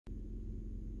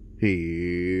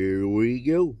Here we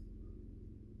go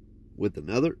with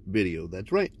another video.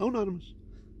 That's right, Anonymous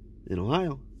in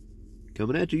Ohio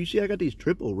coming at you. You see, I got these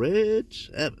triple red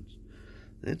sevens.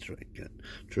 That's right, got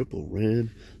triple red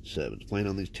sevens. Playing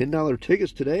on these $10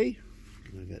 tickets today.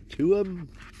 I got two of them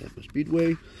at my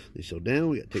Speedway. They sold down.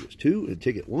 We got tickets 2 and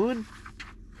ticket 1.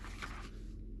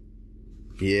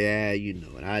 Yeah, you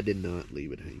know it. I did not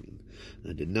leave it hanging.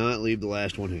 I did not leave the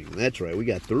last one hanging. That's right. We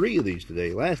got 3 of these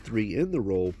today. Last 3 in the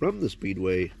roll from the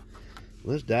Speedway.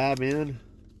 Let's dive in.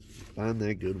 Find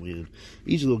that good win.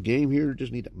 Easy little game here.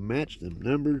 Just need to match them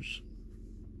numbers.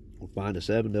 We'll find a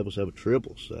 7, double 7,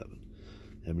 triple 7.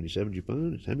 How many 7s you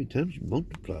find is how many times you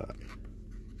multiply.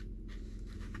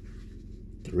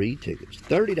 3 tickets.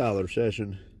 $30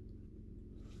 session.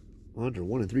 Under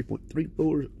 1 and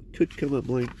 3.34. Could come up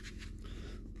blank.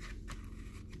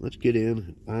 Let's get in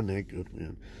and find that good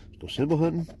win. Let's go symbol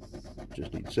hunting.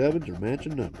 Just need 7s or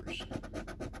matching numbers.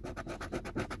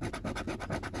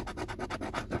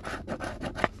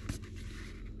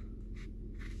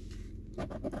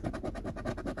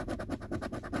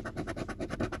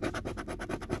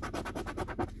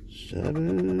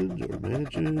 Sevens or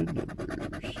matching numbers.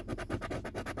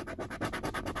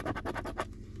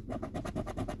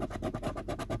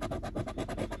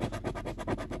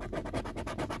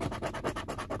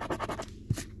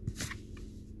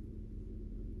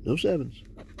 No 7s.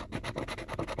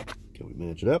 Can we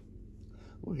match it up?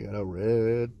 We got a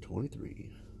red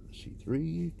 23.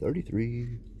 C3,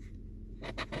 33.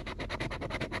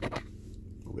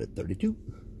 Red 32.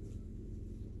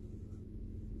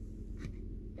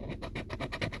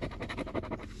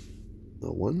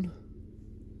 A 1.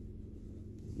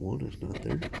 1 is not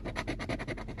there.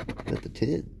 Got the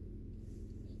 10.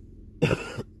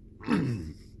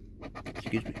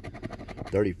 Excuse me.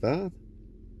 35.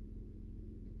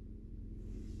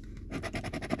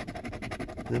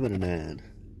 How about a 9?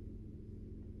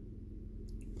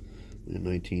 And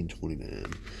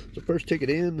 1929. So first ticket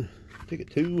in, ticket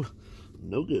 2,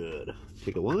 no good.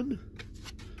 Ticket 1,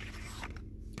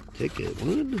 ticket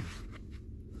 1.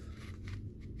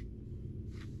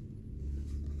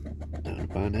 Time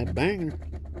to find that banger.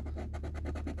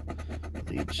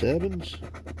 Need 7s.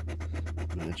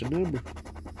 Match a number.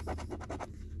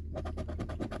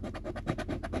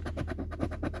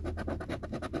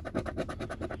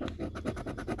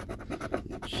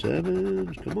 Need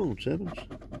 7s. Come on, 7s.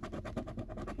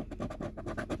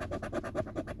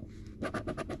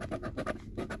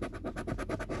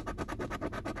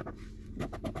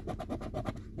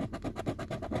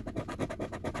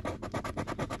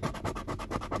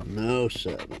 No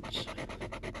 7s.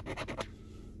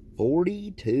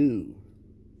 42.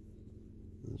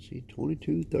 Let's see,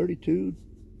 22, 32,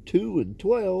 2 and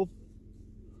 12.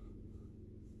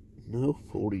 No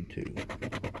 42.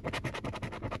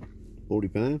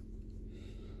 45.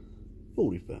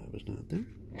 45 is not there.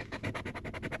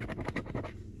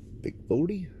 Big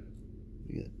 40.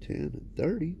 We got 10 and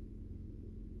 30.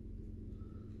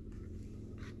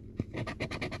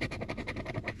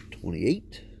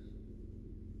 28.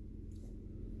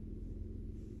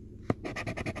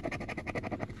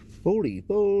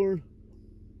 44.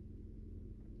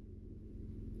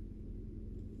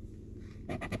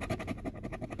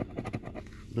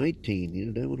 19.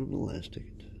 Needed that one on the last ticket.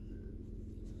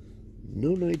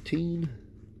 No 19.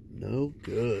 No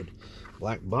good.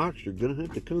 Black box, you're going to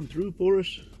have to come through for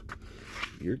us.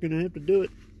 You're going to have to do it.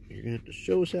 You're going to have to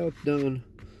show us how it's done.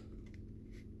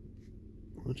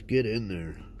 Let's get in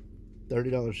there.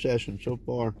 $30 session so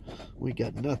far. We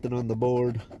got nothing on the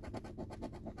board.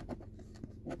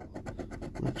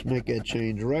 Let's make that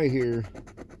change right here.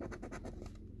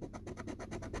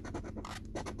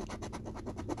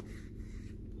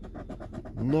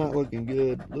 Not looking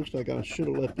good. Looks like I should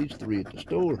have left these 3 at the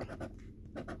store.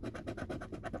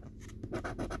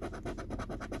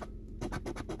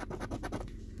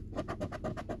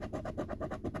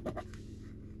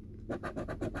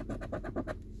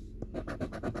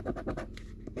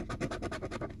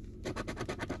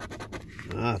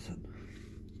 Nothing.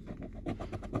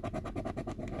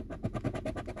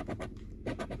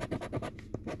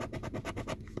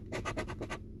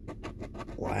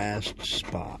 Last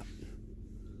spot.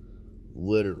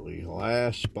 Literally,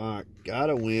 last spot.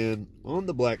 Gotta win on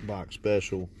the black box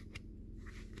special.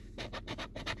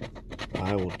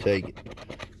 I will take it.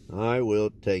 I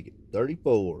will take it.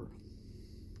 34.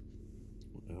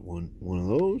 Got one of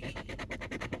those.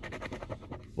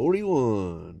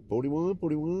 41. 41,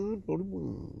 41,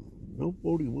 41. No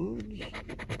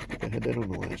 41s. I had that on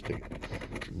the last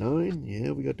ticket. 9.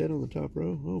 Yeah, we got that on the top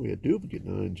row. Oh, we got duplicate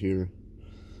 9s here.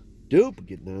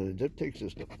 Duplicate 9s. That takes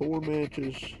us to 4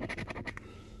 matches.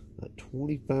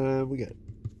 25. We got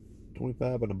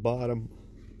 25 on the bottom.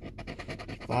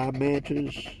 5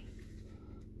 matches.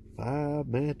 5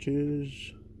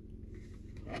 matches.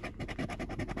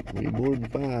 We need more than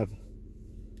 5.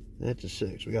 That's a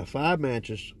 6. We got 5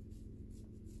 matches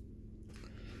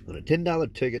on a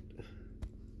 $10 ticket.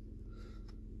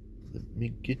 Let me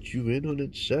get you in on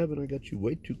that 7. I got you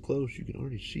way too close. You can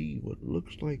already see what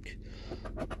looks like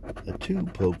a 2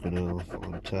 poking off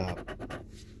on top.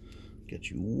 Got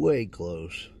you way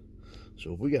close.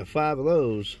 So if we got 5 of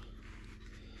those,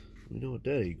 we know what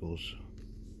that equals.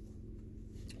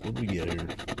 What do we get here?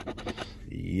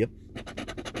 Yep.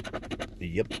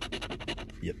 Yep.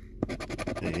 Yep.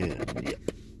 And yep.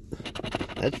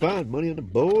 That's fine. Money on the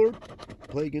board.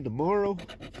 Play again tomorrow.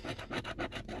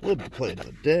 We'll play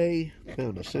another day.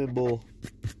 Found a symbol.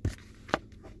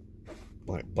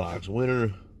 Black box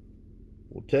winner.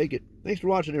 We'll take it. Thanks for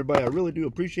watching, everybody. I really do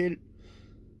appreciate it.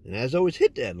 And as always,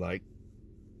 hit that like.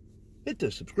 Hit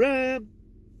the subscribe.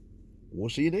 We'll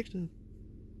see you next time.